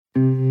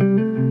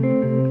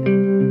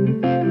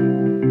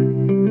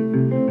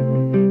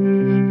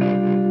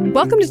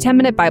Welcome to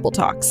 10-Minute Bible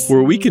Talks,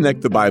 where we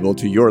connect the Bible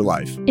to your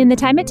life in the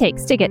time it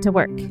takes to get to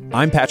work.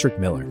 I'm Patrick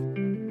Miller.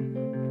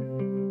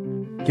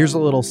 Here's a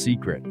little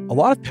secret. A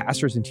lot of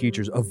pastors and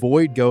teachers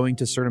avoid going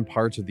to certain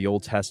parts of the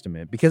Old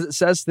Testament because it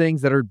says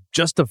things that are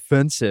just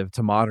offensive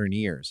to modern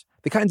ears.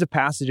 The kinds of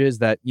passages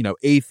that,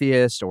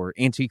 atheists or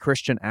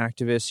anti-Christian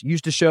activists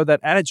use to show that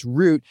at its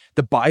root,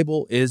 the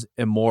Bible is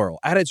immoral.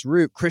 At its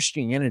root,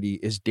 Christianity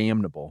is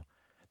damnable.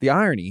 The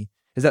irony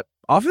is that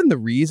often the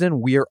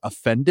reason we are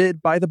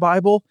offended by the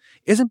Bible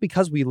isn't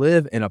because we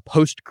live in a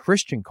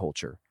post-Christian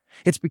culture.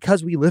 It's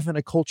because we live in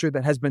a culture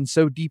that has been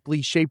so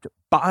deeply shaped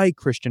by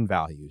Christian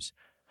values.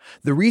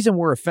 The reason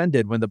we're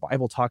offended when the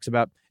Bible talks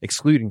about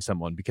excluding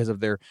someone because of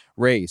their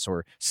race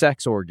or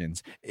sex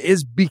organs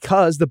is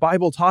because the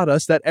Bible taught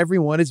us that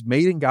everyone is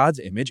made in God's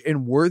image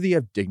and worthy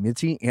of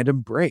dignity and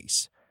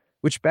embrace.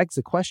 Which begs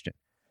the question,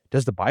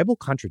 does the Bible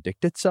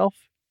contradict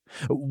itself?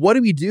 What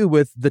do we do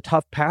with the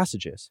tough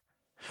passages?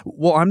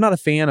 Well, I'm not a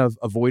fan of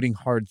avoiding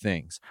hard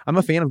things. I'm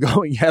a fan of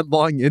going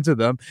headlong into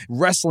them,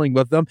 wrestling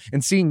with them,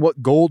 and seeing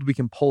what gold we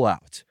can pull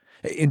out.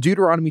 In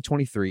Deuteronomy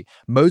 23,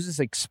 Moses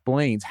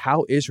explains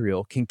how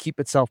Israel can keep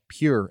itself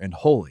pure and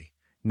holy,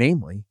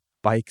 namely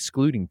by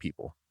excluding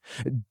people.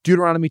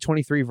 Deuteronomy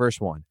 23, verse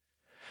 1.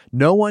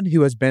 No one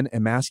who has been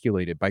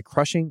emasculated by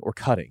crushing or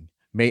cutting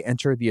may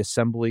enter the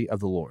assembly of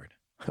the Lord.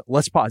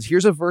 Let's pause.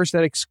 Here's a verse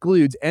that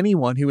excludes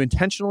anyone who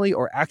intentionally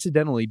or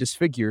accidentally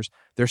disfigures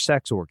their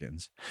sex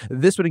organs.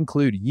 This would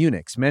include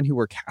eunuchs, men who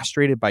were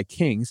castrated by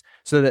kings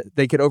so that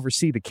they could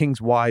oversee the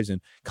king's wives and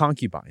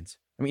concubines.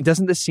 I mean,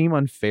 doesn't this seem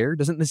unfair?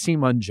 Doesn't this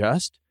seem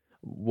unjust?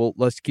 Well,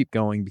 let's keep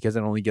going because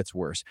it only gets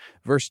worse.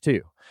 Verse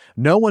 2,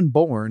 no one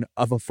born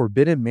of a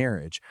forbidden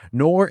marriage,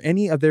 nor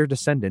any of their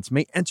descendants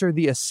may enter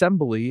the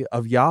assembly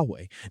of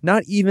Yahweh,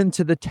 not even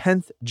to the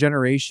 10th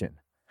generation.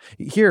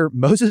 Here,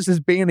 Moses is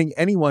banning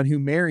anyone who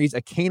marries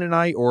a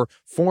Canaanite or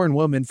foreign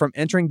woman from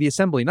entering the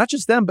assembly, not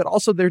just them, but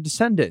also their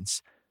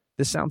descendants.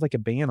 This sounds like a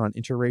ban on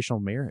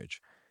interracial marriage.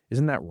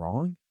 Isn't that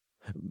wrong?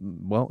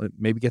 Well, it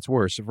maybe gets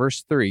worse.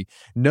 Verse 3,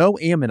 no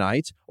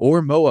Ammonite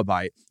or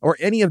Moabite or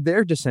any of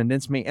their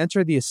descendants may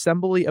enter the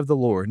assembly of the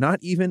Lord, not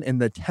even in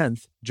the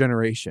 10th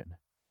generation.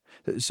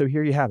 So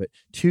here you have it,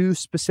 two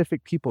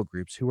specific people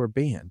groups who are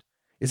banned.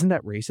 Isn't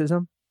that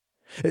racism?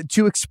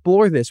 To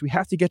explore this, we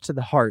have to get to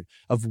the heart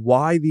of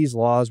why these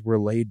laws were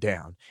laid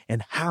down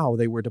and how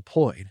they were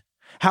deployed.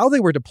 How they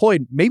were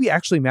deployed maybe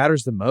actually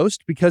matters the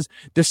most because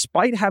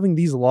despite having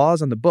these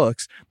laws on the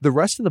books, the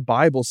rest of the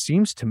Bible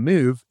seems to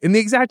move in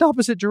the exact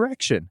opposite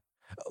direction.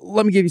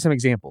 Let me give you some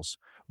examples.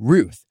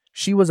 Ruth,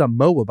 she was a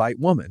Moabite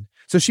woman,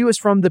 so she was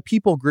from the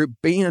people group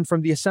banned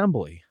from the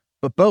assembly.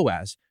 But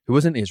Boaz, who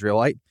was an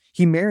Israelite,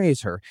 he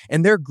marries her,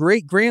 and their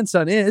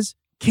great-grandson is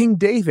King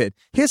David.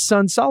 His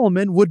son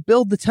Solomon would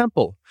build the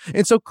temple.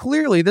 And so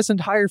clearly this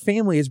entire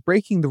family is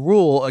breaking the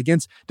rule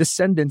against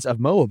descendants of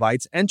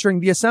Moabites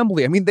entering the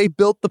assembly. I mean, they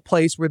built the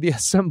place where the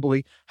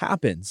assembly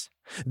happens.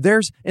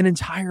 There's an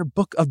entire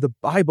book of the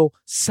Bible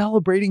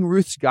celebrating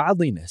Ruth's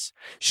godliness.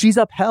 She's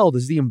upheld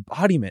as the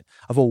embodiment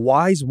of a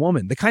wise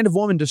woman, the kind of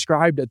woman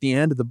described at the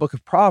end of the book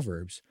of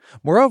Proverbs.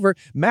 Moreover,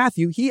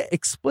 Matthew, he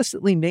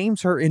explicitly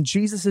names her in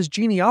Jesus'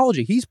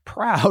 genealogy. He's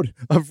proud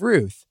of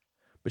Ruth,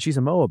 but she's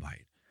a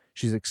Moabite.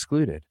 She's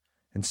excluded,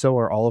 and so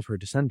are all of her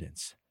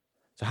descendants.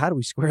 So how do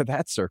we square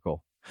that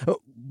circle?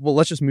 Well,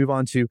 let's just move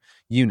on to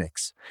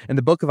eunuchs. In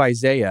the book of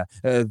Isaiah,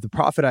 the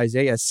prophet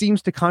Isaiah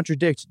seems to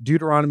contradict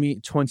Deuteronomy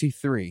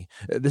 23.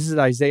 This is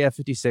Isaiah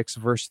 56,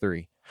 verse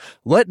 3.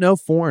 Let no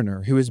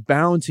foreigner who is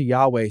bound to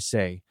Yahweh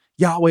say,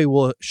 Yahweh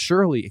will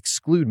surely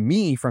exclude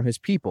me from his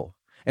people.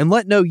 And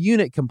let no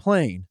eunuch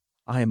complain,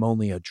 I am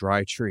only a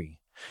dry tree.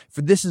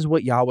 For this is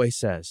what Yahweh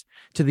says,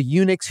 to the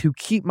eunuchs who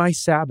keep my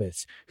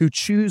Sabbaths, who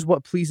choose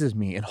what pleases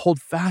me and hold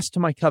fast to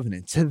my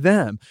covenant, to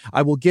them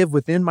I will give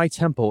within my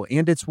temple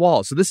and its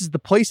walls. So this is the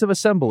place of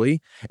assembly,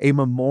 a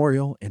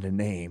memorial and a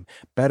name,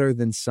 better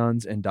than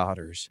sons and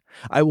daughters.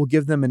 I will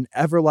give them an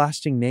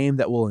everlasting name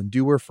that will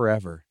endure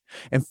forever.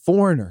 And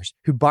foreigners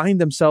who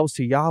bind themselves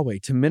to Yahweh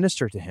to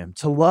minister to him,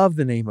 to love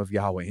the name of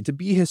Yahweh and to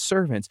be his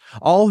servants,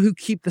 all who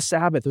keep the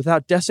Sabbath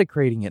without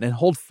desecrating it and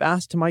hold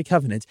fast to my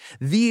covenant,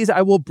 these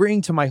I will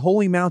bring to my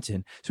holy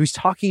mountain. So he's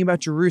talking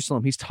about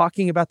Jerusalem. He's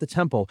talking about the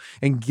temple,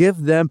 and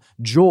give them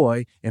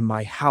joy in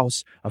my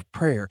house of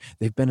prayer.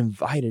 They've been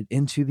invited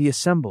into the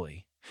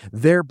assembly.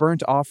 Their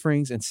burnt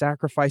offerings and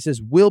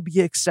sacrifices will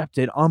be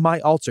accepted on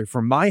my altar,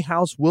 for my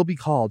house will be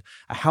called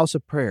a house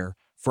of prayer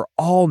for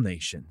all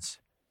nations.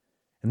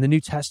 In the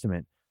New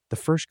Testament, the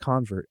first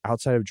convert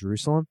outside of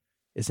Jerusalem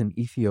is an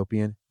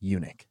Ethiopian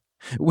eunuch,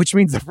 which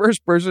means the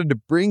first person to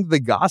bring the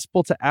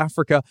gospel to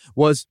Africa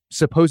was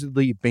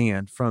supposedly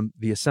banned from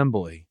the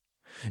assembly.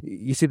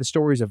 You see, the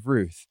stories of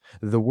Ruth,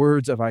 the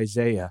words of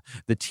Isaiah,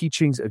 the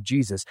teachings of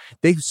Jesus,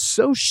 they've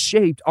so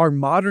shaped our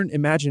modern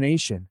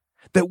imagination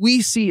that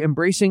we see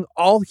embracing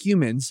all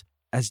humans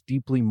as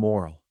deeply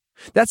moral.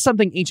 That's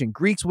something ancient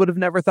Greeks would have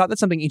never thought. That's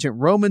something ancient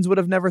Romans would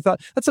have never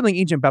thought. That's something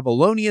ancient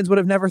Babylonians would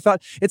have never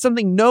thought. It's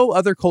something no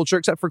other culture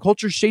except for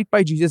culture shaped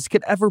by Jesus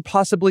could ever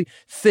possibly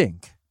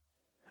think.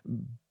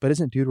 But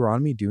isn't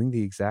Deuteronomy doing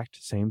the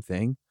exact same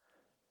thing?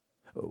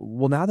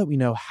 Well, now that we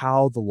know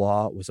how the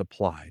law was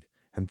applied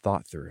and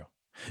thought through,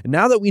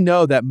 now that we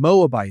know that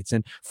Moabites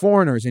and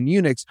foreigners and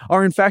eunuchs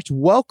are in fact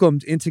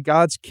welcomed into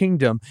God's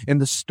kingdom in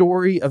the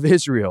story of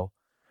Israel,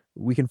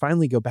 we can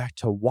finally go back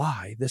to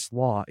why this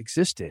law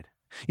existed.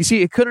 You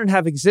see, it couldn't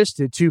have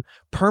existed to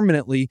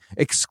permanently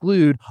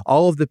exclude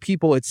all of the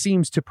people it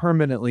seems to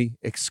permanently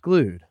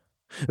exclude.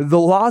 The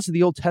laws of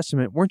the Old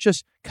Testament weren't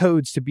just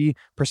codes to be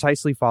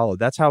precisely followed.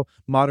 That's how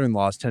modern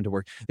laws tend to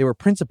work. They were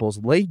principles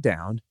laid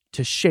down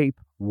to shape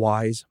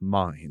wise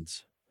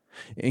minds.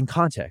 In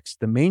context,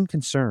 the main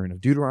concern of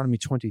Deuteronomy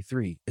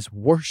 23 is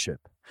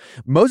worship.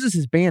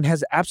 Moses' ban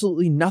has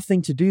absolutely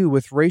nothing to do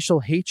with racial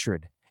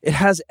hatred. It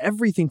has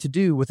everything to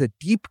do with a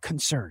deep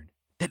concern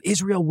that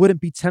Israel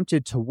wouldn't be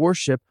tempted to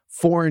worship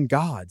foreign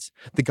gods,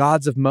 the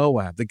gods of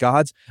Moab, the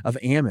gods of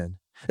Ammon.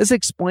 This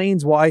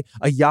explains why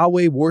a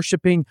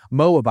Yahweh-worshiping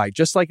Moabite,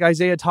 just like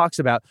Isaiah talks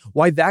about,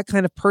 why that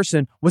kind of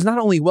person was not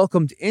only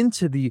welcomed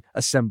into the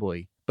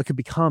assembly, but could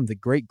become the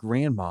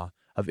great-grandma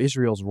of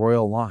Israel's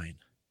royal line.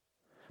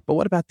 But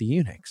what about the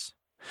eunuchs?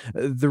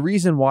 The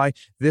reason why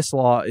this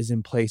law is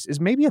in place is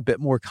maybe a bit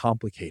more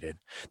complicated.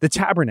 The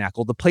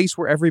tabernacle, the place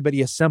where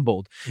everybody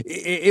assembled,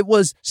 it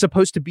was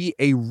supposed to be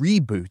a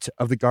reboot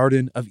of the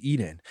Garden of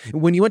Eden.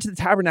 When you went to the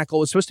tabernacle,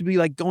 it was supposed to be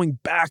like going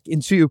back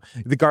into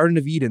the Garden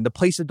of Eden, the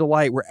place of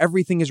delight where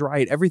everything is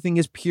right, everything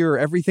is pure,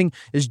 everything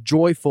is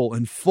joyful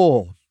and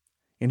full.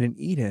 And in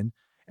Eden,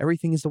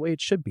 everything is the way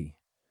it should be.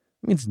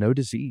 It means no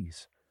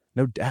disease,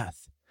 no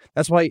death.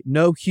 That's why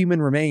no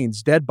human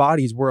remains, dead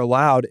bodies were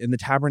allowed in the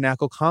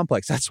tabernacle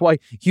complex. That's why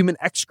human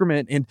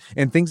excrement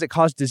and things that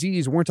cause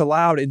disease weren't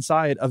allowed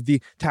inside of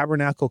the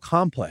tabernacle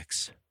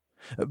complex.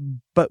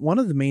 But one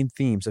of the main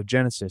themes of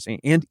Genesis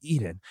and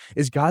Eden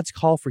is God's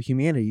call for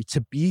humanity to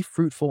be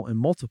fruitful and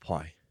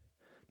multiply.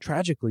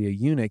 Tragically, a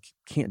eunuch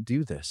can't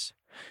do this.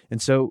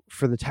 And so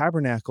for the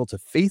tabernacle to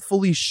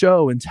faithfully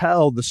show and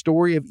tell the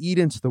story of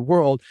Eden to the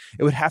world,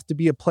 it would have to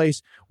be a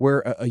place where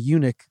a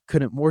eunuch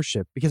couldn't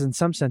worship, because in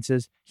some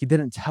senses, he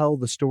didn't tell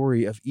the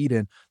story of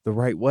Eden the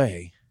right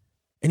way.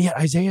 And yet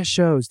Isaiah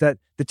shows that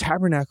the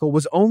tabernacle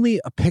was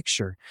only a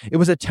picture. It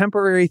was a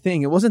temporary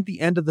thing. It wasn't the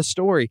end of the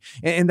story.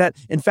 And that,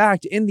 in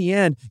fact, in the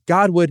end,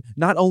 God would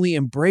not only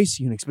embrace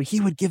eunuchs, but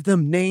he would give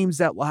them names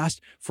that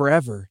last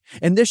forever.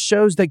 And this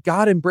shows that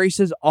God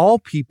embraces all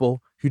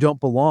people who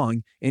don't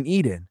belong in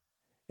Eden.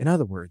 In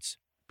other words,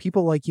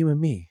 people like you and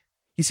me.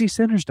 You see,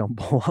 sinners don't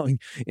belong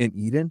in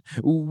Eden.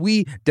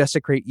 We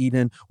desecrate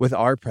Eden with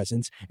our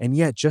presence. And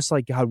yet, just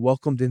like God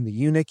welcomed in the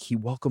eunuch, he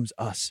welcomes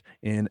us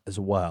in as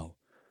well.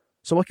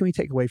 So what can we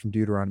take away from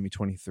Deuteronomy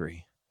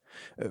 23?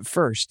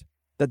 First,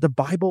 that the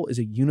Bible is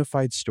a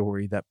unified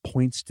story that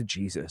points to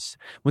Jesus.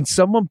 When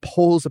someone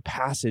pulls a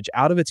passage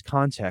out of its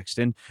context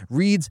and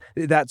reads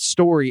that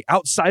story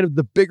outside of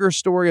the bigger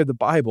story of the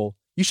Bible,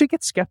 you should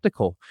get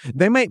skeptical.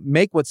 They might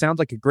make what sounds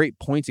like a great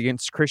point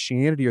against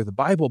Christianity or the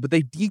Bible, but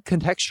they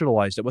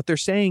decontextualized it. What they're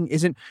saying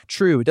isn't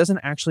true. It doesn't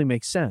actually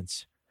make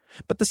sense.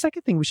 But the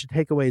second thing we should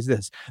take away is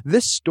this.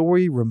 This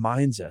story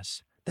reminds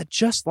us that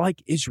just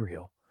like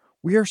Israel,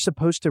 we are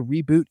supposed to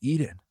reboot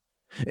Eden.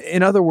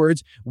 In other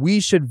words,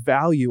 we should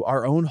value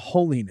our own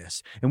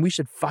holiness, and we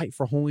should fight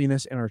for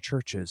holiness in our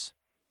churches.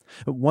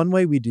 One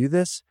way we do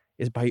this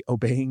is by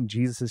obeying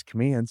Jesus'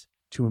 commands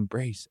to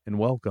embrace and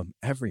welcome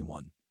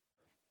everyone.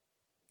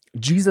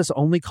 Jesus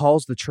only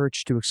calls the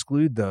church to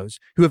exclude those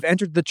who have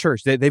entered the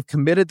church. They've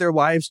committed their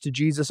lives to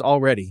Jesus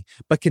already,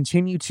 but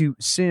continue to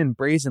sin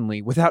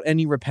brazenly without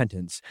any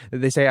repentance.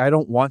 They say, I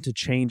don't want to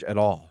change at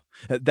all.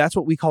 That's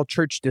what we call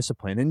church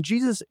discipline. And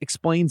Jesus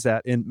explains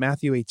that in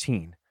Matthew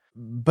 18.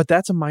 But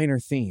that's a minor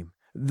theme.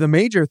 The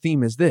major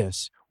theme is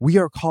this: we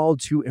are called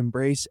to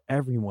embrace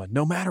everyone,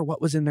 no matter what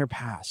was in their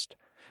past.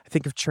 I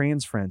think of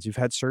trans friends who've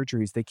had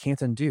surgeries they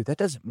can't undo. That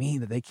doesn't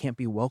mean that they can't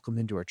be welcomed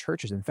into our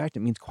churches. In fact,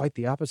 it means quite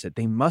the opposite.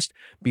 They must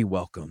be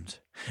welcomed.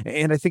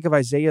 And I think of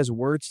Isaiah's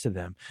words to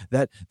them,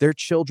 that their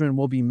children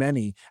will be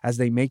many as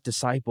they make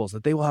disciples,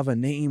 that they will have a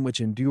name which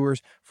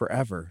endures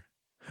forever.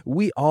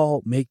 We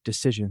all make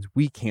decisions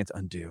we can't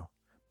undo,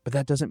 but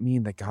that doesn't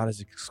mean that God has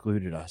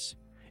excluded us.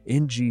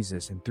 In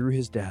Jesus and through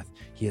his death,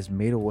 he has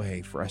made a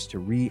way for us to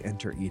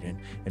re-enter Eden.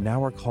 And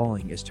now our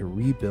calling is to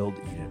rebuild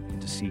Eden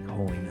and to seek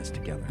holiness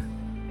together.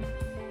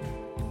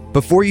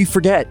 Before you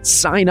forget,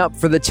 sign up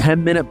for the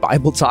 10-Minute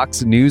Bible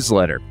Talks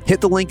newsletter. Hit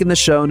the link in the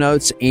show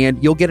notes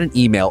and you'll get an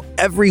email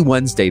every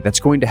Wednesday that's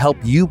going to help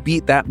you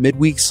beat that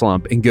midweek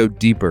slump and go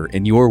deeper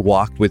in your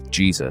walk with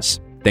Jesus.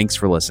 Thanks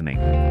for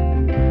listening.